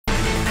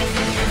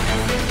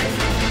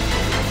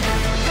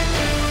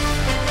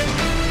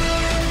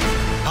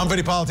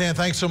Vinny Politan,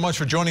 thanks so much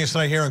for joining us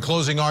tonight here on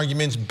Closing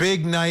Arguments.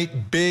 Big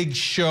night, big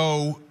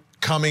show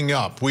coming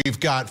up. We've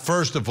got,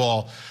 first of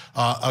all,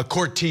 a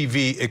Court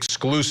TV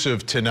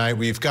exclusive tonight.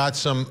 We've got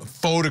some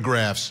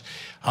photographs,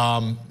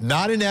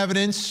 not in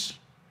evidence.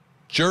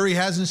 Jury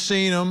hasn't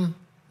seen them.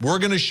 We're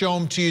going to show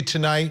them to you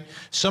tonight.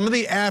 Some of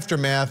the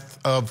aftermath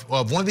of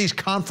one of these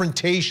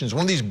confrontations,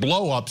 one of these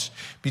blow-ups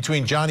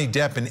between Johnny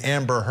Depp and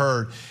Amber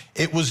Heard.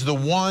 It was the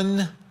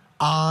one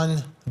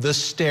on the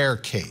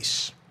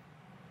staircase.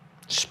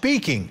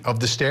 Speaking of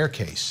the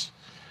staircase,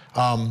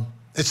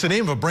 it's the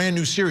name of a brand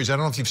new series. I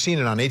don't know if you've seen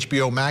it on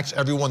HBO Max.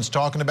 Everyone's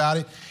talking about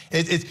it.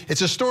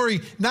 It's a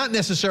story not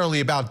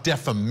necessarily about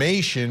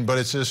defamation, but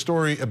it's a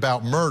story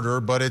about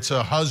murder, but it's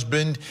a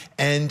husband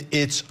and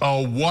it's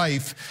a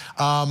wife.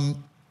 And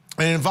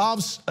it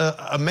involves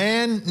a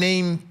man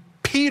named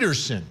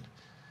Peterson,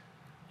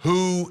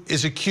 who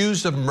is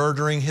accused of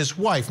murdering his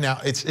wife.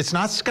 Now, it's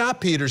not Scott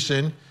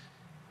Peterson,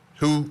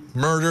 who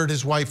murdered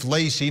his wife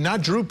Lacey,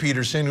 not Drew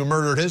Peterson, who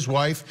murdered his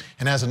wife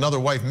and has another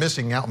wife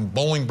missing out in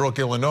Bolingbrook,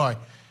 Illinois.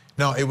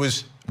 No, it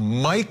was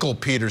Michael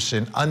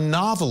Peterson, a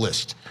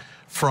novelist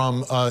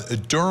from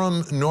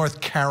Durham, North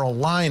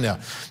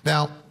Carolina.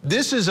 Now,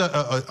 this is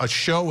a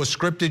show, a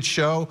scripted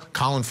show.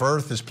 Colin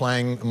Firth is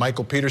playing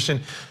Michael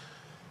Peterson.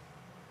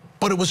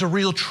 But it was a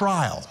real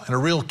trial and a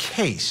real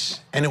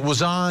case, and it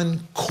was on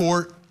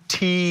Court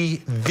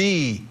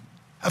TV.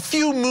 A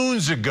few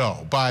moons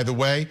ago, by the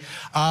way,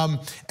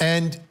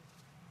 and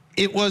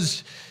it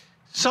was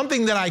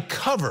something that I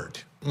covered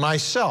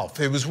myself.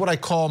 It was what I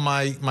call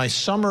my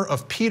summer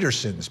of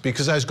Petersons,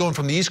 because I was going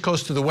from the East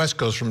Coast to the West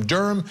Coast, from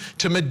Durham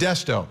to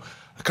Modesto,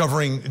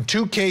 covering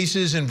two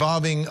cases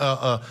involving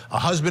a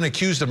husband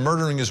accused of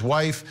murdering his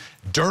wife,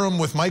 Durham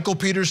with Michael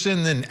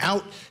Peterson, then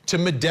out to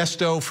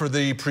Modesto for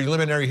the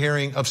preliminary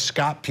hearing of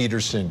Scott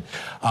Peterson.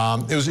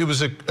 It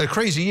was a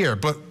crazy year,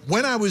 but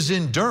when I was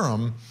in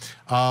Durham,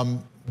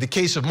 the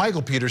case of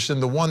Michael Peterson,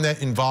 the one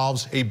that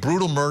involves a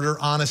brutal murder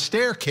on a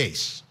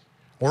staircase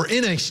or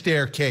in a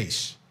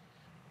staircase.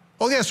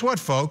 Well, guess what,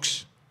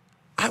 folks?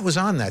 I was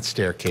on that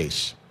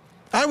staircase.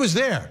 I was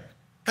there.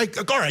 All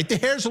right, the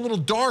hair's a little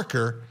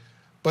darker,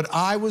 but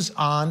I was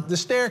on the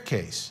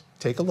staircase.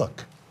 Take a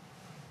look.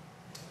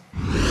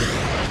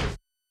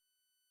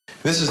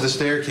 This is the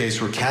staircase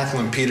where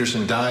Kathleen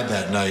Peterson died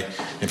that night.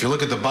 If you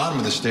look at the bottom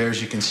of the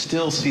stairs, you can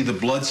still see the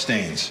blood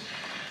stains.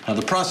 Now,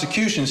 the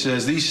prosecution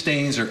says these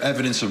stains are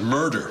evidence of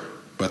murder,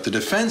 but the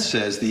defense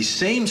says these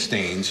same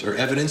stains are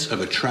evidence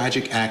of a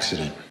tragic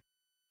accident.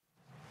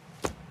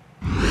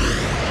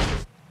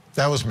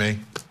 That was me.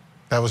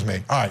 That was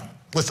me. All right,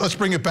 let's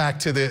bring it back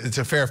to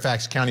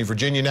Fairfax County,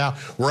 Virginia now.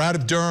 We're out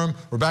of Durham,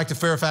 we're back to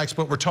Fairfax,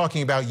 but we're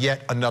talking about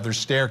yet another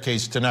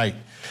staircase tonight.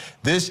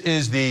 This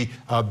is the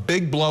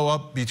big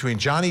blow-up between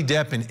Johnny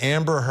Depp and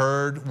Amber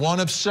Heard, one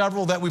of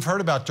several that we've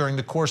heard about during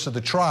the course of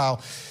the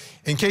trial.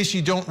 In case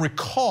you don't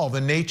recall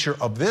the nature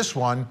of this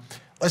one,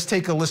 let's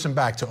take a listen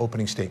back to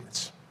opening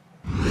statements.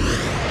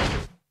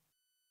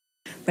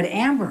 But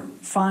Amber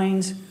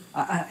finds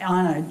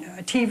on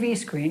a TV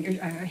screen,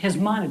 his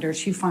monitor,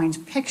 she finds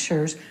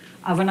pictures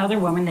of another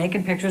woman,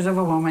 naked pictures of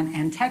a woman,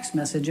 and text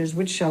messages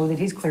which show that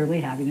he's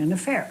clearly having an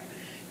affair.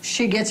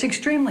 She gets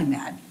extremely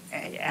mad.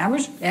 Amber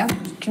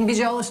can be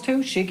jealous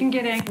too. She can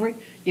get angry.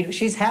 You know,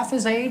 she's half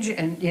his age,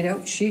 and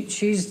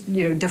she's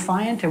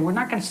defiant. And we're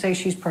not going to say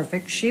she's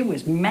perfect. She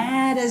was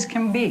mad as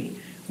can be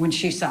when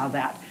she saw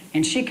that,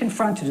 and she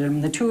confronted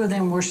him. The two of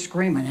them were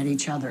screaming at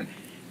each other.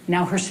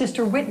 Now, her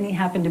sister Whitney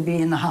happened to be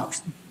in the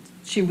house.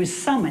 She was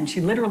summoned. She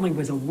literally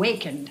was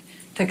awakened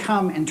to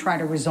come and try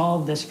to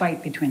resolve this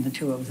fight between the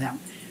two of them.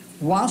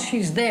 While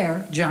she's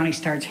there, Johnny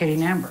starts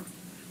hitting Amber,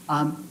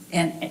 and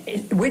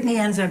Whitney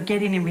ends up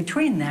getting in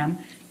between them.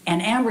 And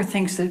Amber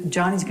thinks that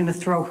Johnny's going to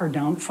throw her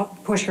down,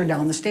 push her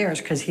down the stairs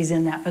because he's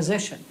in that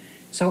position.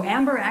 So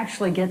Amber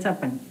actually gets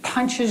up and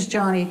punches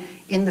Johnny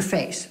in the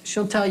face.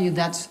 She'll tell you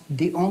that's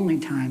the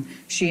only time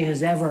she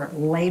has ever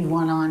laid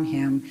one on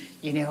him,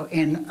 in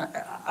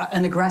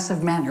an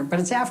aggressive manner. But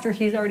it's after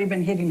he's already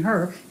been hitting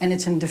her, and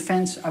it's in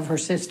defense of her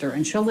sister.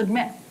 And she'll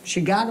admit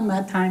she got him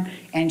that time,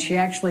 and she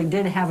actually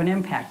did have an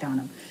impact on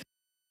him.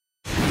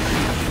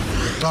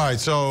 All right,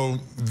 so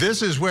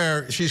this is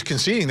where she's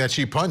conceding that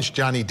she punched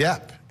Johnny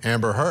Depp,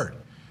 Amber Heard.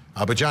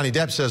 But Johnny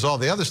Depp says all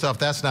the other stuff,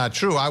 that's not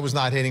true. I was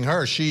not hitting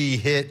her. She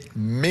hit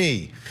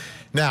me.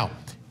 Now,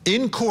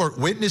 in court,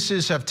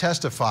 witnesses have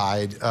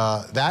testified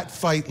that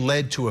fight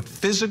led to a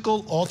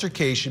physical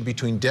altercation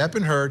between Depp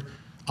and Heard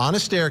on a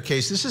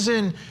staircase. This is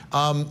in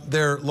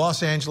their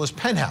Los Angeles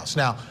penthouse.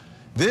 Now,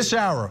 this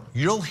hour,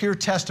 you'll hear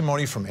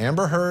testimony from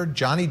Amber Heard,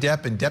 Johnny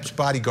Depp, and Depp's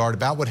bodyguard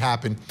about what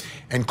happened.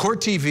 And Court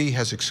TV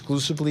has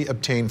exclusively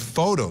obtained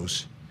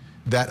photos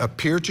that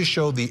appear to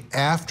show the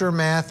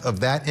aftermath of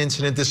that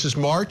incident. This is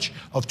March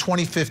of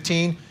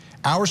 2015.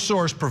 Our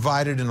source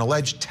provided an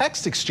alleged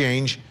text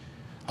exchange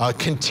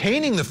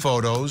containing the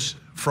photos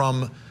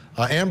from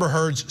Amber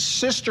Heard's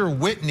sister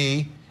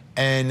Whitney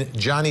and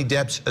Johnny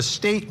Depp's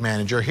estate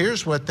manager.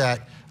 Here's what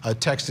that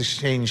text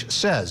exchange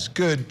says.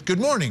 Good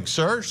morning,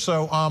 sir.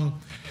 So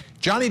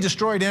Johnny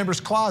destroyed Amber's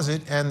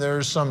closet, and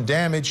there's some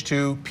damage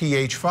to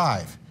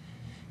PH5.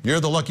 You're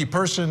the lucky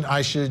person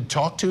I should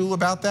talk to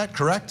about that,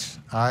 correct?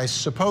 I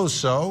suppose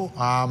so.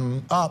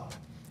 Up.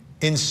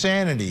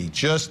 Insanity.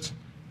 Just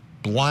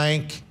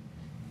blank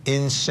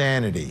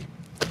insanity.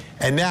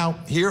 And now,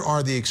 here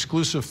are the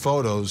exclusive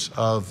photos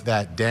of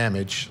that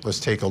damage. Let's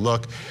take a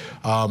look.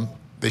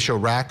 They show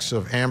racks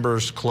of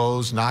Amber's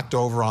clothes knocked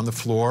over on the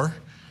floor.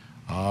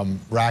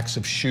 Racks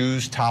of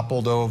shoes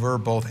toppled over.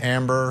 Both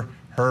Amber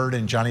Heard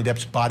and Johnny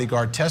Depp's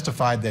bodyguard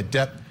testified that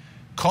Depp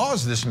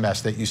caused this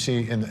mess that you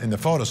see in the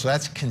photo, so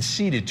that's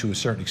conceded to a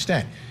certain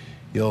extent.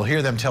 You'll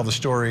hear them tell the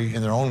story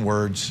in their own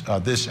words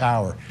this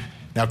hour.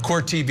 Now,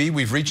 Court TV,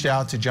 we've reached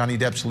out to Johnny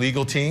Depp's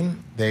legal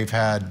team. They've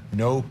had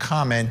no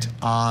comment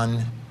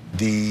on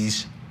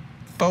these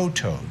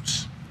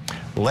photos.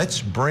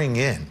 Let's bring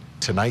in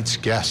tonight's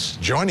guests.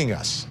 Joining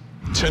us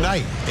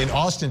tonight in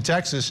Austin,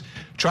 Texas,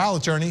 trial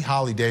attorney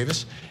Holly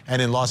Davis,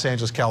 and in Los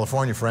Angeles,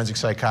 California, forensic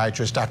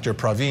psychiatrist Dr.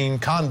 Praveen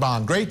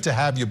Kanban. Great to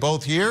have you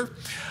both here.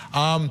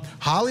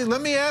 Holly,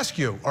 let me ask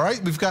you, all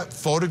right, we've got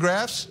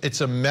photographs.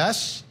 It's a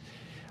mess.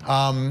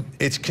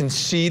 It's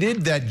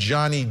conceded that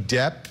Johnny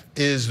Depp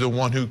is the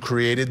one who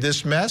created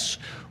this mess.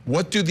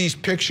 What do these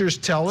pictures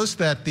tell us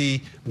that the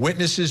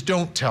witnesses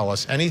don't tell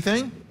us?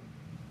 Anything?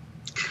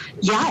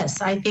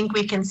 Yes, I think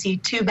we can see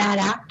two bad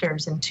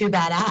actors and two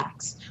bad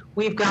acts.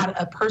 We've got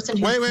a person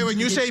who... Wait. When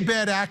you say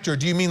bad actor,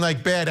 do you mean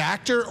like bad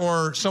actor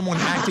or someone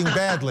acting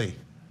badly?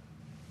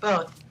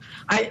 Both.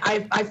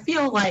 I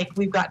feel like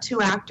we've got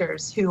two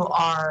actors who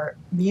are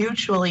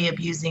mutually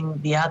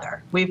abusing the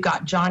other. We've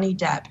got Johnny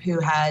Depp, who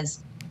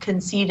has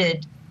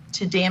conceded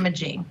to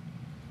damaging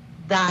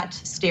that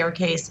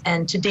staircase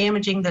and to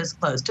damaging those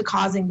clothes, to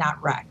causing that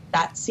wreck,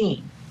 that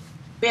scene.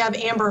 We have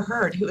Amber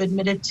Heard, who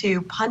admitted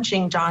to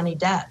punching Johnny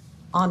Depp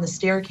on the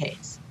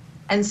staircase.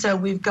 And so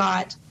we've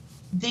got,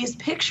 these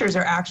pictures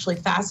are actually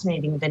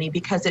fascinating, Vinny,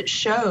 because it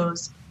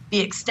shows the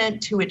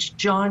extent to which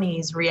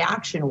Johnny's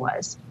reaction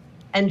was.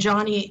 And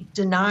Johnny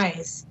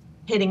denies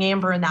hitting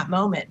Amber in that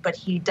moment, but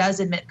he does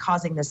admit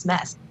causing this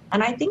mess.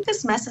 And I think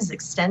this mess is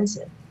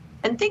extensive.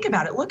 And think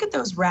about it, look at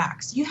those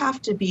racks. You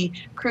have to be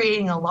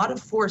creating a lot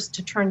of force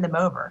to turn them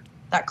over.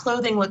 That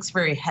clothing looks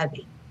very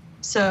heavy.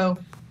 So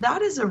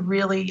that is a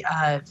really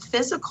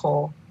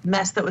physical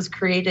mess that was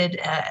created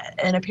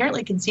and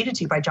apparently conceded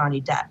to by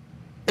Johnny Depp.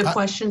 The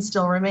question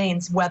still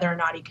remains whether or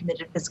not he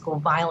committed physical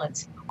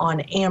violence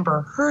on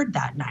Amber Heard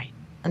that night.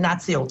 And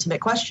that's the ultimate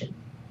question.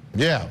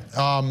 Yeah.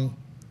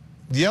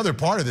 The other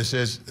part of this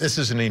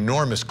is an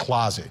enormous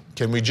closet.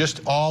 Can we just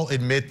all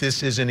admit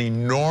this is an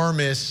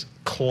enormous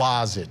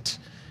closet?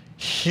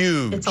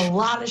 Huge. It's a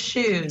lot of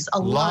shoes. A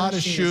lot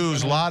of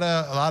shoes. A lot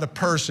of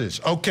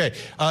purses. Okay,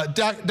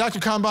 Dr.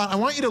 Kanban, I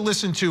want you to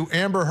listen to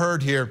Amber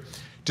Heard here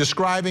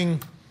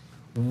describing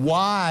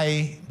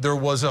why there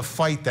was a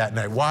fight that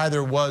night, why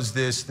there was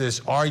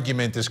this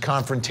argument, this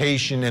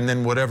confrontation, and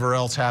then whatever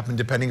else happened,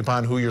 depending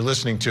upon who you're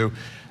listening to.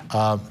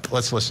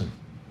 Let's listen.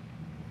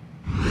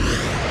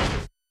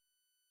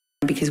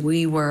 Because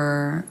we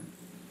were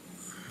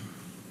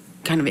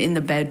kind of in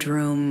the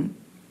bedroom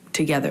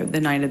together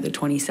the night of the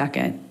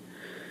 22nd,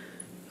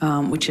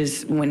 which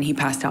is when he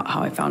passed out,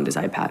 how I found his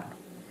iPad.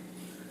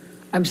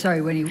 I'm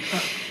sorry, when you...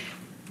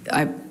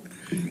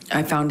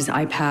 I found his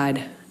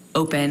iPad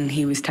open.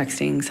 He was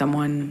texting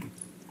someone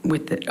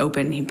with it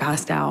open. He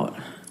passed out,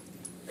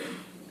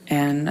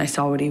 and I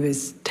saw what he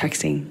was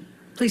texting.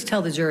 Please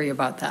tell the jury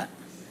about that.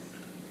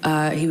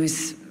 He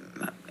was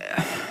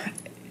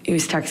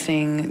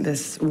texting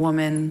this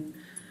woman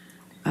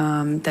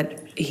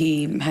that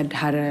he had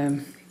had a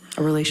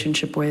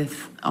relationship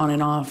with on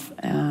and off,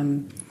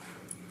 kind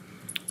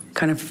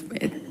of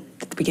at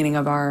the beginning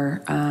of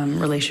our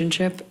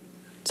relationship.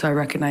 So I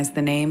recognized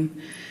the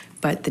name,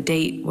 but the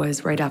date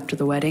was right after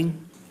the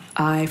wedding.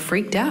 I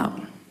freaked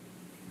out.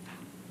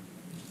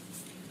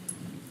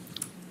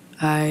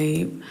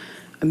 I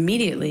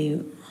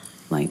immediately,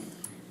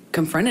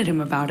 confronted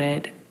him about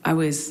it. I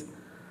was,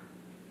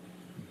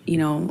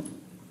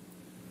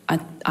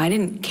 I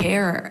didn't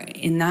care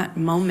in that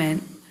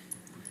moment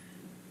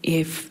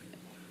if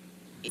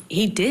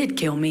he did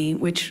kill me,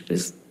 which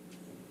is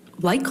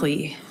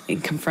likely in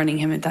confronting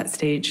him at that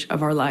stage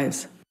of our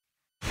lives.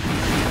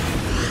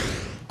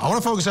 I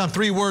want to focus on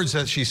three words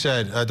that she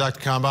said, Dr.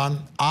 Kanban.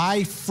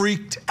 I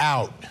freaked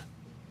out.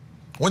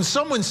 When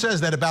someone says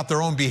that about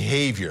their own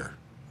behavior,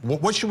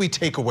 what should we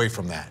take away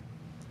from that?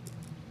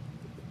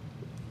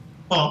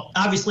 Well,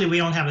 obviously we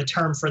don't have a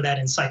term for that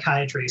in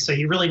psychiatry, so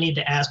you really need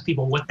to ask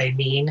people what they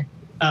mean.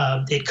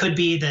 It could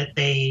be that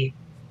they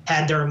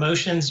had their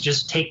emotions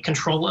just take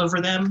control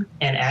over them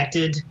and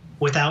acted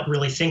without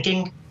really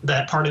thinking.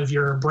 That part of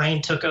your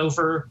brain took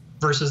over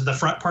versus the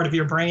front part of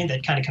your brain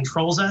that kind of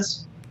controls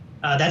us.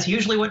 That's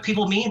usually what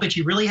people mean, but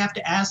you really have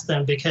to ask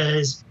them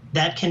because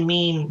that can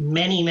mean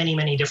many, many,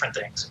 many different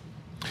things.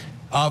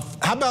 How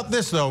about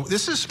this, though?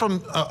 This is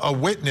from a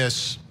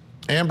witness,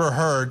 Amber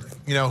Heard,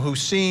 who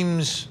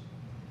seems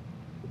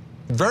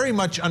very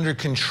much under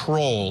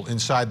control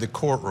inside the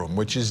courtroom,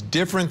 which is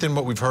different than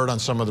what we've heard on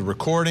some of the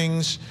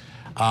recordings.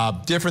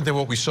 different than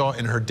what we saw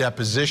in her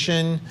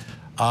deposition.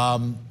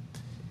 I'm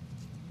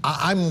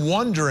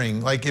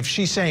wondering, like, if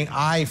she's saying,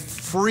 I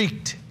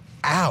freaked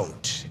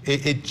out,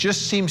 it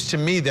just seems to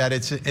me that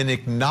it's an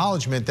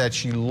acknowledgement that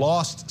she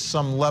lost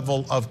some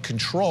level of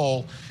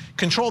control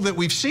that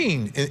we've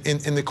seen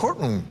in the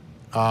courtroom.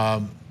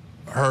 I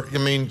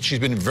mean, she's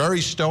been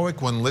very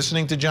stoic when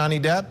listening to Johnny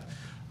Depp.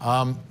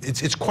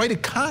 It's quite a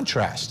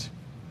contrast.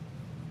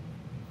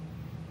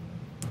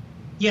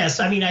 Yes,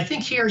 I mean, I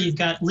think here you've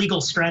got legal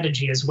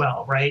strategy as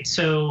well, right?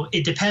 So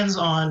it depends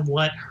on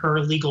what her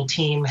legal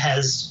team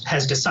has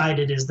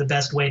decided is the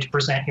best way to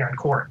present here in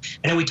court.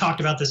 I know we talked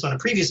about this on a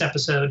previous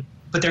episode,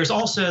 but there's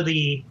also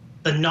the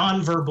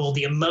nonverbal,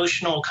 the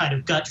emotional kind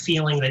of gut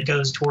feeling that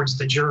goes towards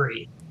the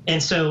jury.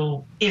 And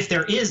so if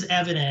there is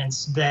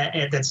evidence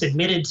that's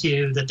admitted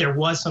to that there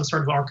was some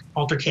sort of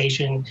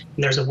altercation, and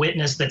there's a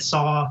witness that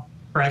saw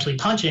her actually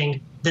punching,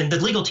 then the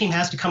legal team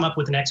has to come up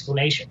with an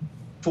explanation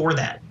for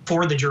that,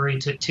 for the jury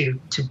to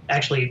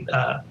actually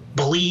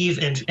believe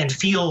and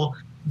feel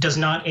does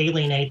not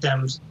alienate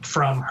them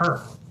from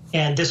her.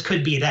 And this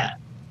could be that.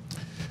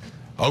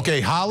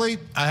 Okay, Holly,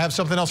 I have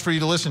something else for you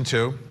to listen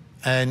to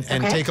and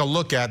take a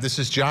look at. This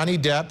is Johnny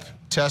Depp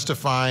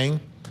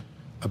testifying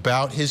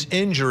about his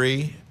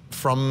injury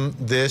from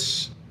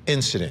this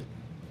incident.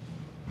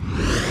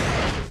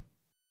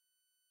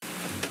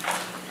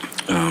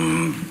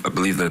 I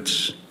believe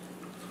that's,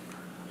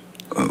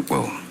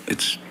 well,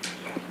 it's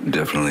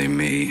definitely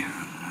me.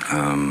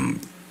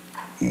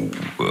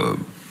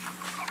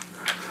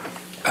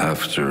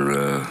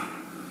 After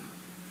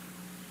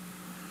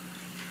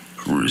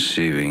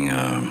receiving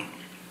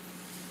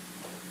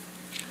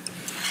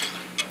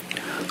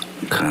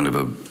kind of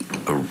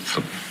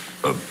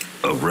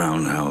a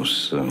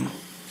roundhouse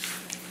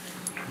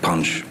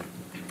punch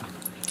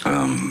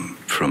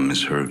from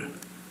Miss Heard,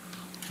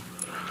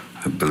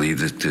 I believe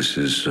that this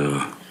is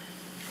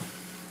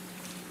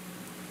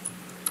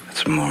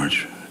it's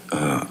March.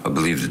 I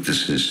believe that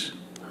this is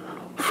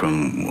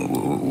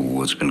from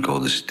what's been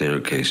called the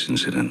staircase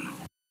incident.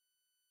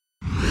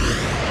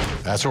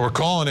 That's what we're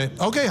calling it.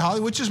 Okay,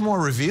 Holly, which is more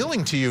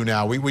revealing to you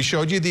now? We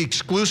showed you the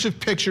exclusive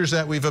pictures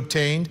that we've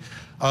obtained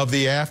of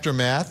the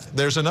aftermath.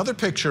 There's another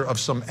picture of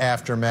some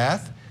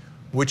aftermath,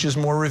 which is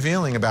more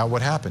revealing about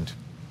what happened.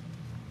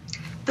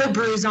 The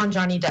bruise on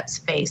Johnny Depp's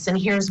face, and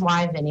here's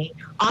why, Vinny.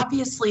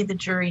 Obviously, the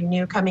jury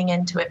knew coming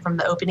into it from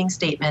the opening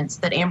statements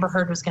that Amber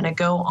Heard was going to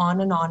go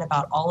on and on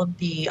about all of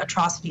the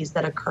atrocities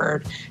that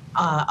occurred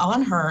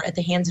on her at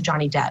the hands of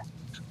Johnny Depp.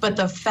 But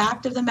the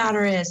fact of the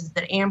matter is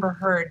that Amber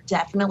Heard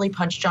definitely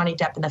punched Johnny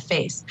Depp in the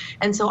face.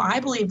 And so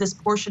I believe this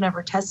portion of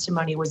her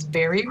testimony was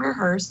very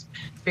rehearsed,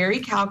 very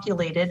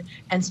calculated,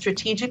 and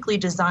strategically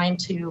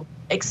designed to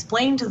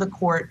explain to the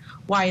court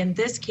why, in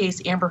this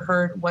case, Amber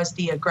Heard was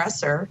the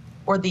aggressor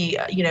or the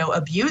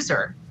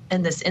abuser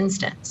in this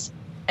instance.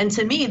 And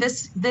to me,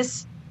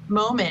 this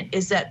moment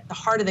is at the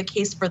heart of the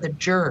case for the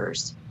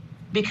jurors,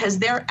 because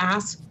they're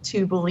asked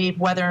to believe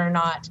whether or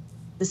not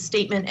the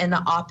statement in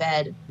the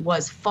op-ed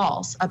was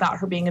false about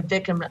her being a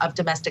victim of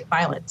domestic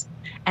violence.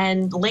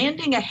 And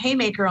landing a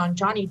haymaker on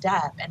Johnny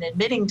Depp and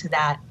admitting to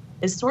that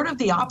is sort of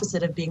the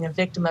opposite of being a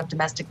victim of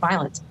domestic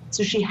violence.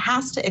 So she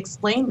has to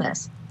explain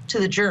this to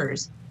the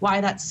jurors,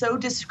 why that's so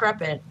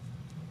discrepant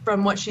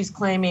from what she's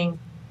claiming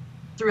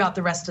throughout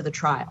the rest of the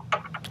trial.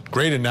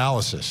 Great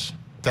analysis.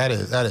 That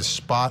is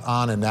spot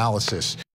on analysis.